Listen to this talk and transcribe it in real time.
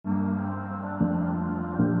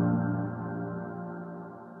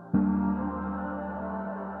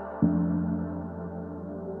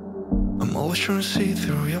Always trying to see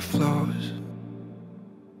through your flaws,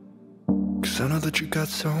 'cause I know that you got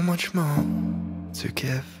so much more to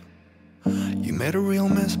give. You made a real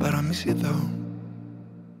mess, but I miss you though,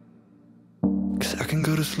 'cause I can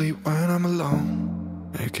go to sleep when I'm alone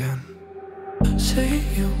again. Say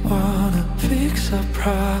you wanna fix a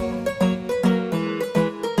problem,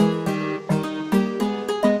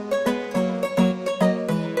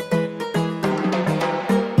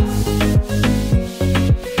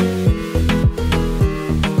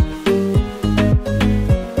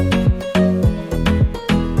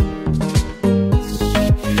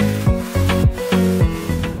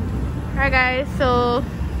 so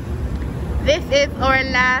this is our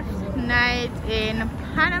last night in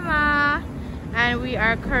Panama and we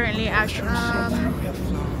are currently at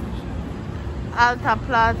Alta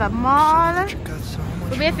Plaza Mall.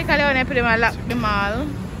 We basically want to pretty much lock the mall.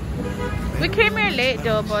 We came here late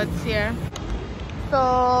though, but yeah.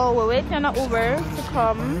 So we're waiting on Uber to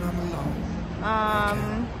come.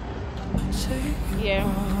 Yeah,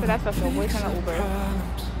 so that's what we're waiting on Uber.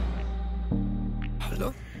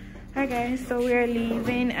 Hi guys, so we are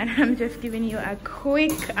leaving and I'm just giving you a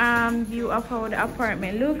quick view of how the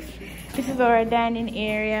apartment looks. This is our dining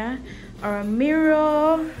area, our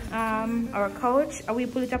mirror, our couch. We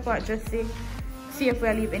pull it apart just to see if we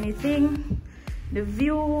leave anything. The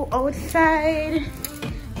view outside.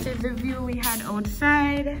 This is the view we had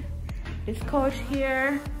outside. This couch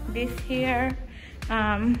here, this here.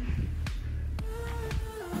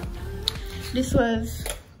 This was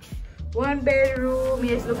one bedroom.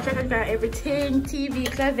 Yes, look, check out everything. TV,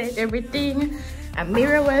 closet, everything. A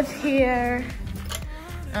mirror was here.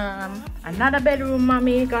 Another bedroom.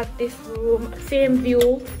 Mommy got this room, same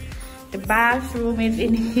view. The bathroom is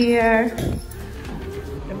in here.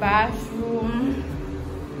 The bathroom,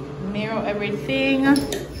 mirror, everything.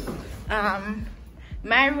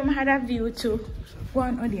 My room had a view too. Go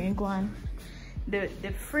on, oh dear, go on. The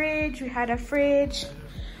fridge, we had a fridge.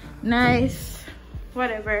 Nice.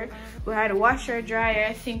 Whatever. We had a washer,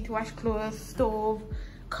 dryer, sink to wash clothes, stove,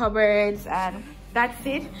 cupboards, and that's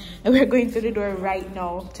it. And we're going to the door right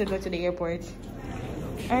now to go to the airport.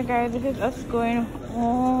 Alright guys, this is us going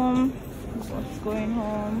home. Us going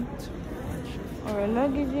home. Our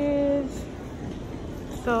luggages.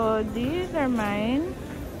 So these are mine.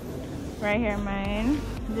 Right here, mine.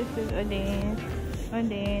 This is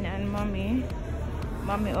Odin and mommy.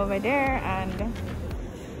 Mommy over there and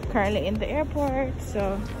currently in the airport.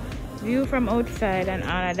 So view from outside and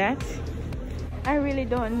all of that. I really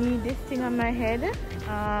don't need this thing on my head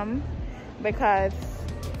because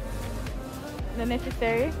not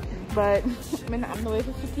necessary, but I'm not way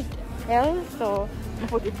to fit it else, so I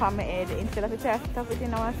put it on my head instead of trying to stuff it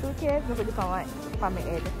in our suitcase. I put it on my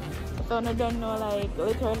head. So I don't know, like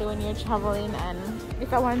literally when you're traveling and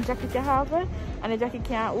if I want jacket you have and the jacket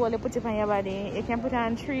can't only put it on your body, you can put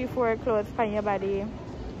on 3-4 clothes on your body.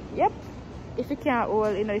 Yep, if you can't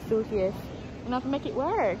hold in a suitcase, you have to make it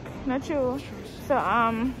work. Not true. So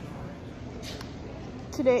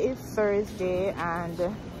today is Thursday and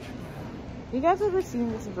you guys have ever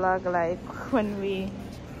seen this vlog, like when we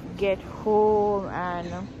get home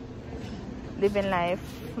and living life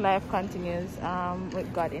continues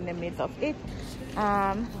with God in the midst of it.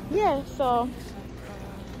 Yeah, so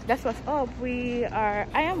that's what's up. I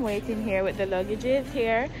am waiting here with the luggages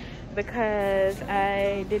here because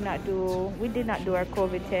we did not do our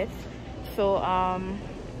COVID test. So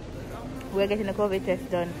we're getting the COVID test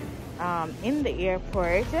done in the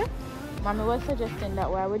airport. Mommy was suggesting that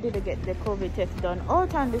why we didn't get the COVID test done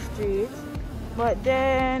out on the street, but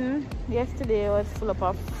then yesterday was full up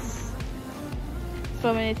of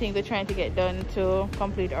so many things we're trying to get done to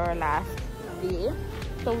complete our last day.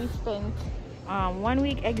 So we spent 1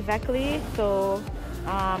 week exactly, so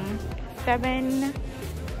 7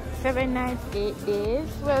 nights, 8 days.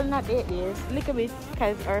 Well, not 8 days, a little bit,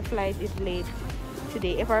 because our flight is late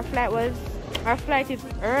today. If our flight is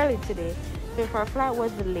early today, so if our flight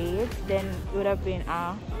was late, then it would have been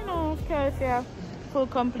because yeah, full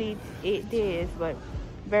complete 8 days, but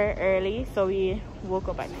very early. So we woke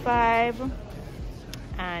up at 5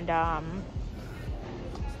 and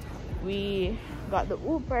we got the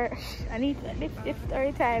Uber. I need this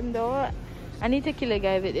story time though. I need to kill you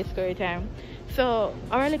guys with this story time. So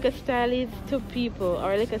our liquor style is to people.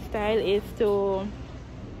 Our liquor style is to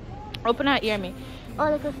open out, hear me.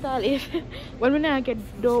 Our liquor style is when we not get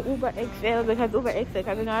the Uber XL, because Uber XL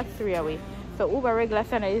can go 3 away. So Uber regular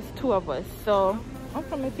standard is 2 of us. So I'm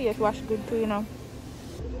from the face wash good too, you know.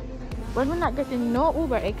 When we're not getting no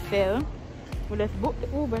Uber XL, we just book the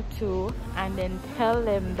Uber too and then tell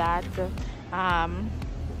them that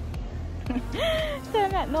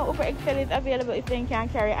So no Uber XL is available if they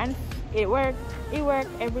can't carry, and it worked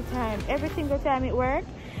every time, every single time it worked,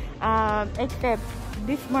 except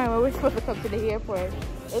this morning when we're supposed to come to the airport.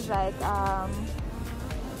 It's like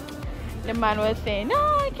the man was saying,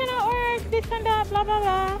 no, it cannot work, this and that, blah blah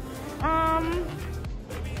blah,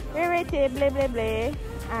 we're rated, blah blah blah,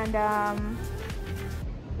 and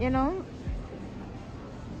you know,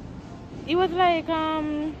 it was like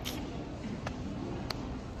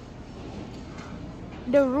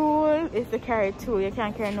the rule is to carry 2. You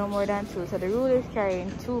can't carry no more than 2. So the rule is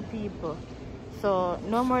carrying 2 people. So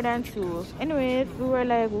no more than 2. Anyways, we were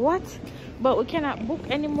like, what? But we cannot book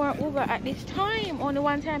any more Uber at this time. Only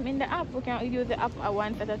one time in the app. We can use the app at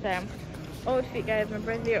once at a time. Outfit, guys. My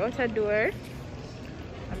brother out the door.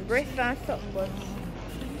 I'm breast and something, but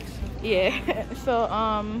yeah. So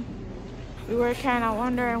we were kind of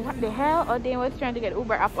wondering what the hell. Odin was trying to get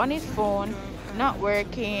Uber app on his phone, not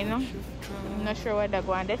working. I'm not sure what they're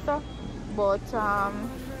going to do, but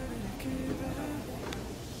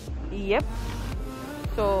yep.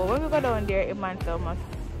 So when we go down there, a man must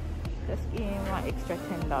just give him an extra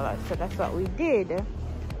 $10. So that's what we did. And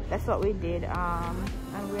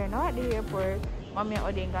we're now at the airport. Mommy and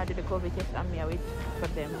Odin got to do the COVID test, and me wait for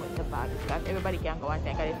them with the bags, because everybody can go and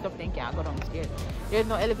take because stuff they can't go downstairs. There's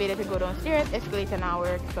no elevator to go downstairs, escalator now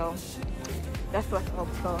work, so that's what's up.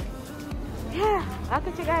 So yeah, I'll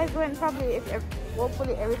catch you guys when probably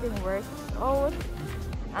hopefully everything works out.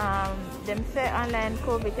 Them say online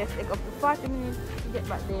COVID test take up to 40 minutes to get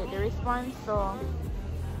back the response. So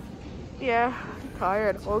yeah,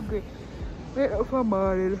 tired, hungry, wait up for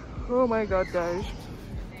morning. Oh my god, guys.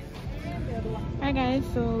 Hi guys,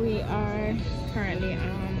 so we are currently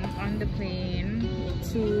on the plane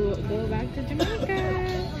to go back to Jamaica.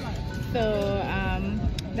 So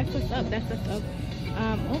that's what's up.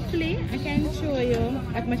 Hopefully I can show you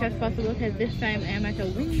as much as possible, because this time I'm at a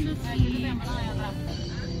window seat.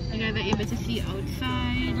 You guys are able to see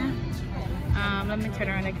outside. Let me turn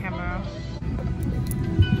around the camera.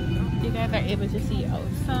 You guys are able to see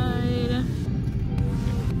outside.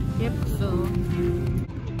 Yep, so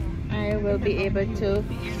I will be able to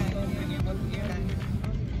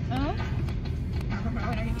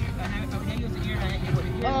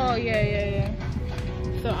oh yeah.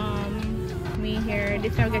 So me here,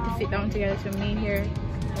 this time we get to sit down together. So me here,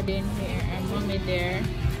 Odin here, and mommy there.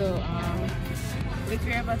 So the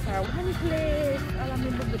 3 of us are one place. I'll me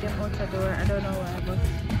look with them out the door. I don't know why, but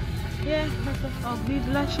yeah, that's what's up. These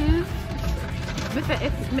lashes.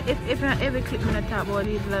 If I ever clip on the top about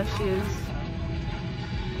these lashes,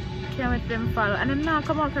 can't let them fall. And then now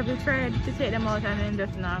come out, because I'm afraid to take them out and then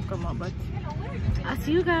just now come out. But I'll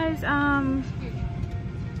see you guys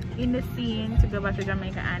in the scene to go back to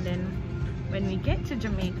Jamaica, and then when we get to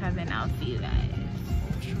Jamaica, then I'll see you guys.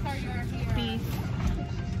 Peace.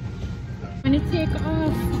 When you take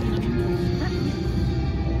off.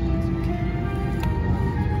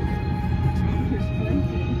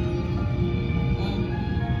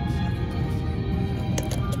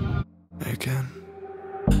 Again.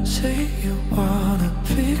 Say you wanna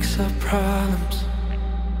fix our problems.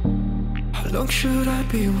 How long should I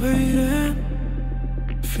be waiting?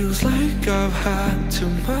 Feels like I've had too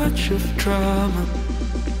much of drama,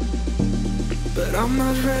 but I'm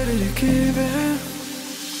not ready to give in.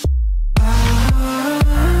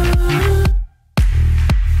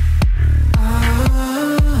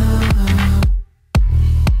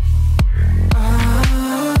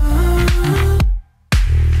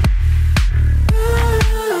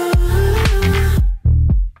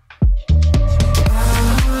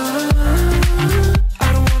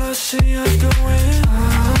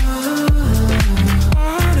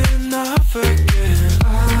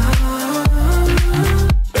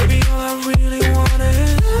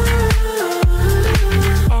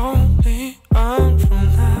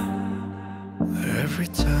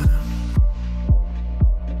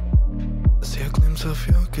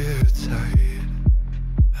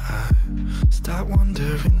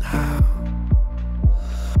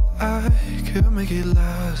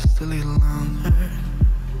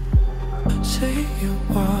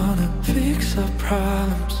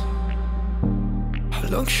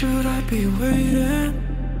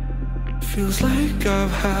 Feels like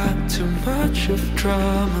I've had too much of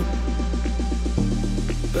drama,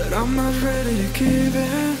 but I'm not ready to give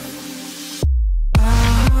in.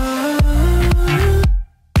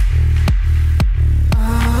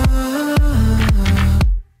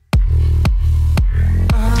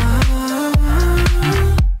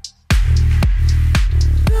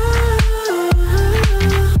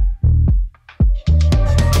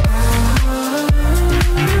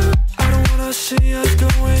 I don't wanna see us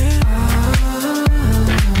going.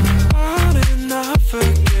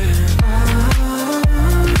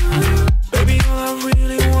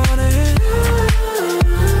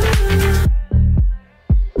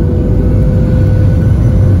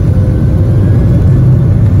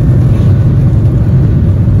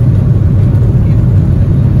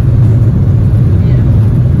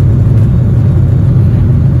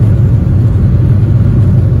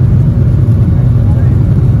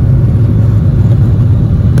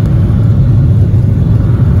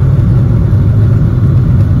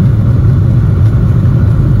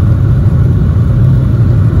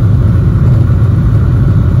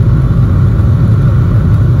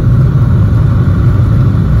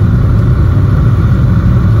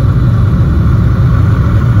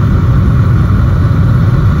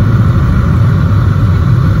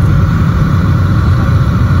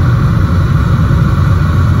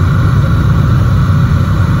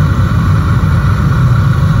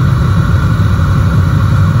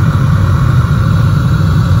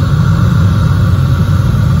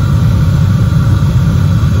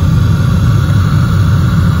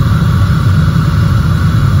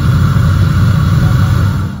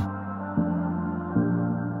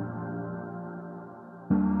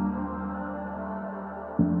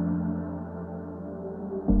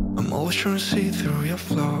 trying to see through your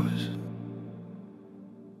flaws,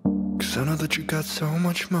 'cause I know that you got so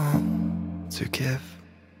much more to give.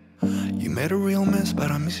 You made a real mess,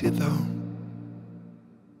 but I miss you though,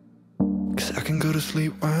 'cause I can go to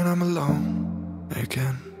sleep when I'm alone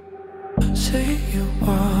again. Say you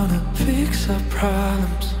wanna fix our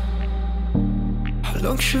problems. How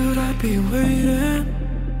long should I be waiting?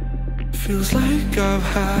 Feels like I've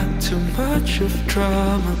had too much of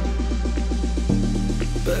drama,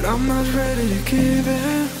 but I'm not ready to give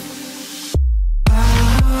in.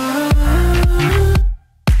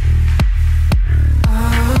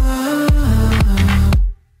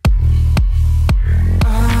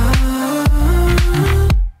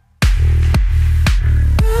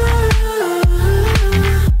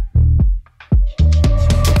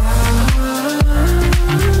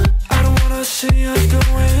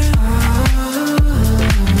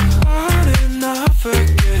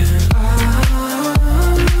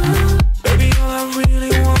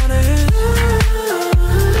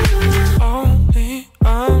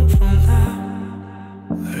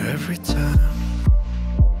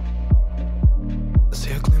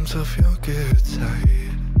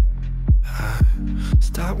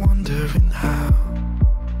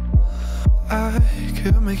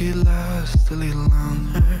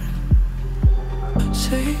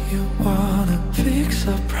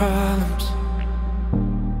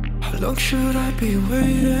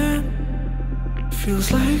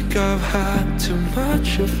 Feels like I've had too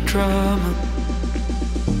much of drama,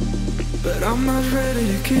 but I'm not ready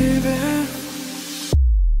to give in.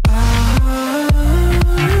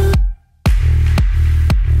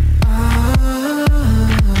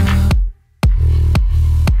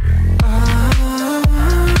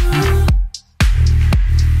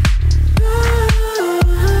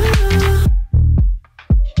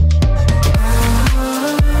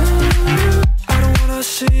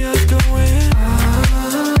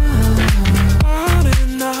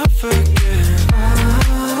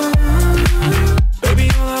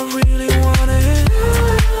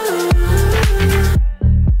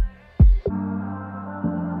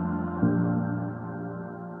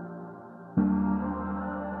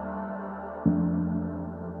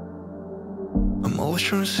 Always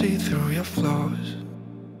trying to see through your flaws,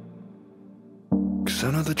 'cause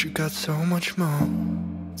I know that you got so much more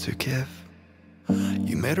to give.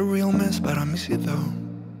 You made a real mess, but I miss you though,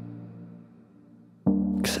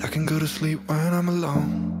 'cause I can go to sleep when I'm alone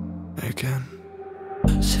again.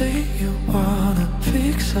 Say you wanna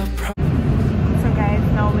fix a problem. So guys,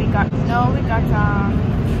 now we got snack.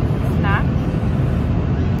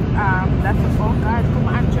 That's oh god, come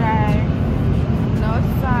and try.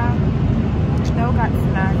 No got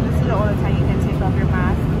snack. This is the only time you can take off your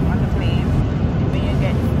mask on the plane. When you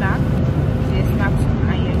get snack, you snack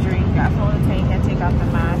and you drink. That's the only time you can take off the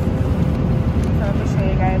mask. So let me show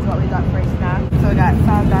you guys what we got for snack. So we got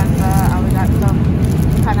salsa and we got some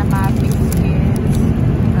Panama biscuits.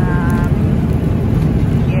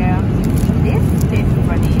 Yeah, this tastes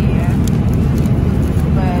funny, yeah,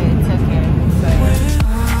 but it's okay. So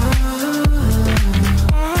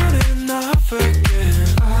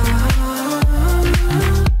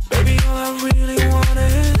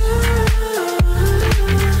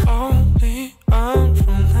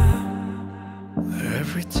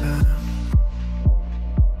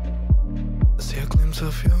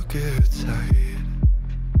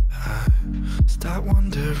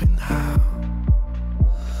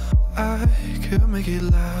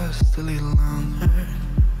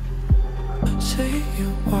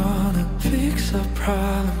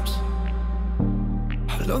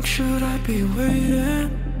should I be waiting?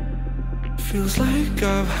 Feels like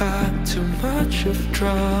I've had too much of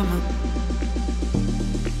drama,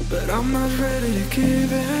 but I'm not ready to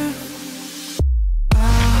give in.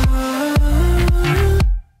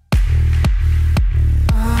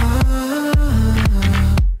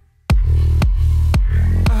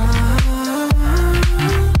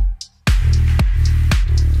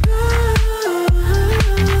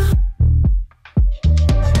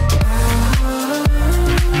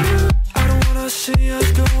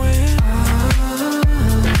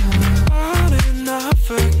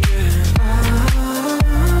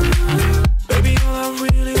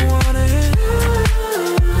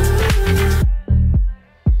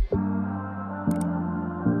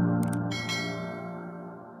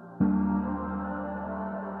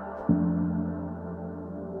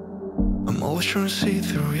 Trying to see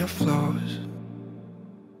through your flaws,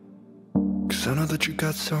 'cause I know that you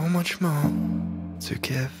got so much more to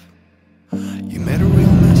give. You made a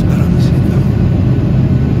real mess, but I miss you though,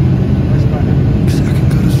 'cause I can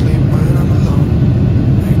go to sleep when I'm alone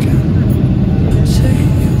again. Say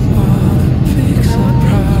you wanna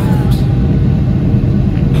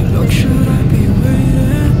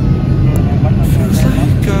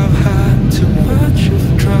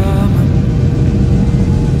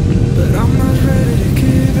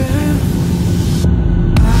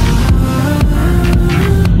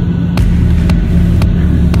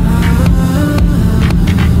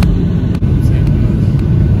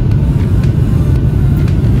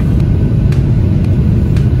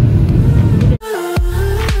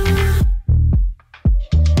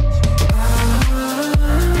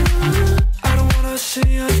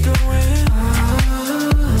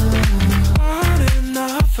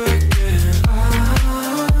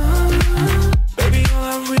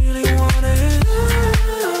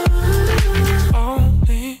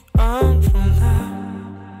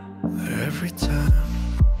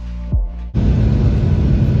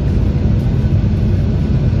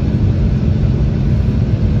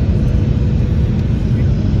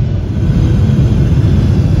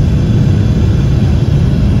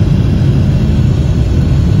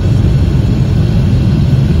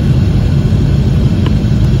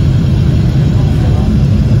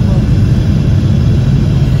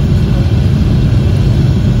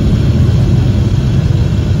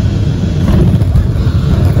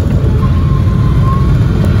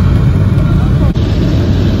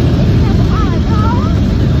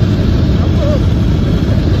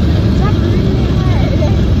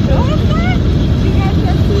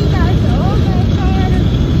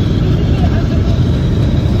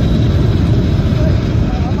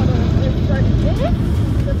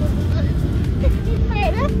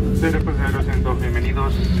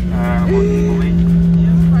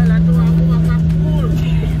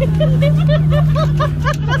Cuando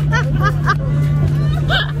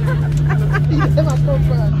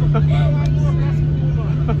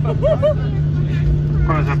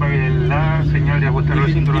se apague la señal de ajustar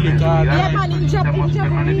los cinturones de seguridad, necesitamos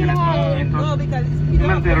permanecer en estos momentos y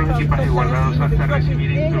mantener los equipajes guardados hasta recibir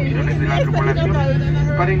instrucciones de la tripulación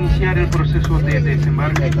para iniciar el proceso de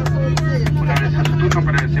desembarque. Una vez a su turno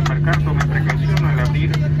para desembarcar, tome precaución al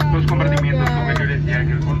abrir los compartimientos superiores, ya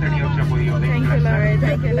que el contenido se ha podido desplazar. En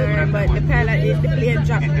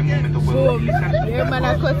este momento puede utilizar su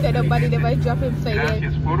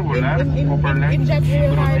Gracias por volar Oakland, miembro de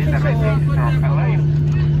la red de Caballero.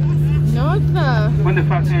 No, sir. When the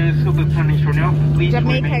fasteners of the plane turn off, please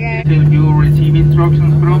Jamaica remain guy. until you receive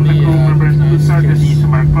instructions from the crew members to start the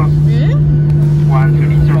disembark process. Once you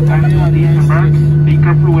reach your time to disembark, be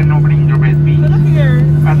careful when opening your red beans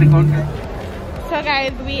at the contact. So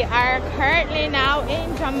guys, we are currently now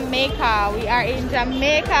in Jamaica. We are in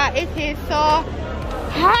Jamaica. It is so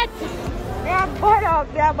hot. We are burnt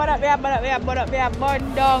up. We are burnt up. We are burnt up. We are burnt up. We are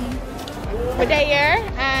burnt down. We're there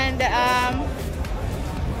and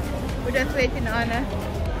we're just waiting on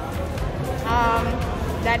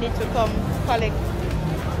daddy to come collect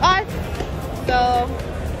us. So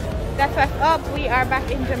that's what's up. We are back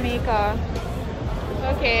in Jamaica.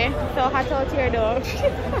 Okay, so hot out here though.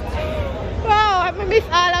 Wow, I miss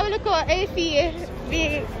all. I look at AC,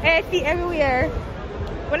 the AC everywhere.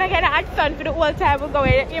 When I get a hot sun for the whole time we're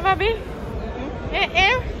going, you know me? We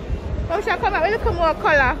shall come out with a little more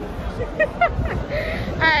color.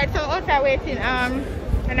 Alright, so outside waiting and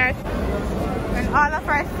all of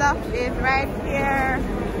our stuff is right here.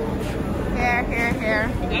 Here.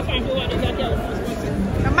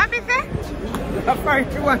 The map is there? I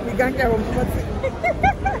find you want me to get home.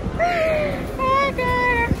 Oh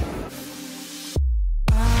god.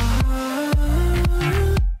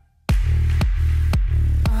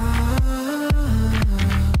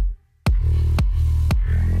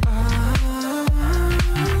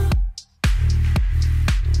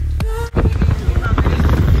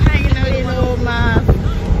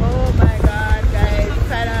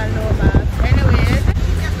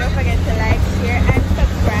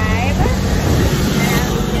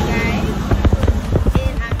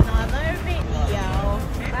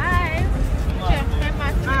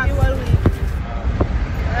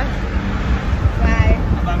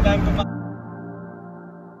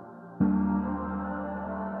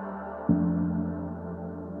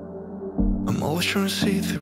 I'm always trying to see through